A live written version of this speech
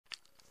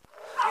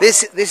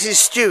This is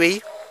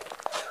Stewie,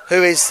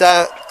 who is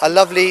a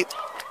lovely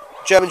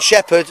German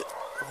Shepherd.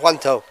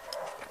 Juanto.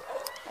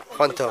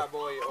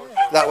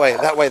 That way.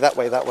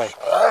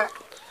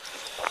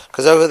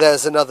 Because over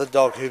there's another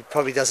dog who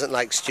probably doesn't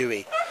like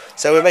Stewie.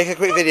 So we'll make a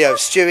quick video of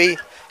Stewie.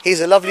 He's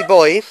a lovely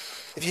boy.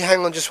 If you hang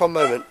on just one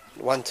moment,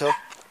 Juanto.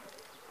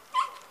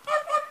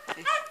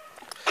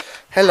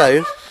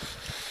 Hello.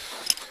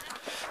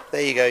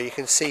 There you go, you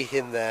can see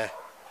him there.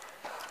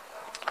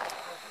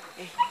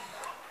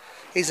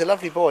 He's a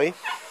lovely boy.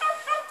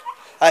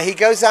 He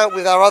goes out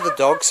with our other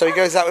dogs, so he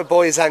goes out with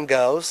boys and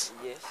girls.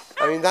 Yes.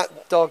 I mean,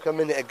 that dog a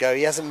minute ago,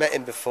 he hasn't met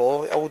him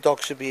before. All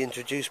dogs should be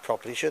introduced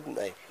properly, shouldn't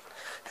they?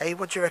 Hey,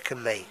 what do you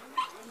reckon, mate?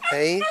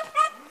 Hey,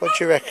 what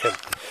do you reckon?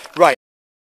 Right.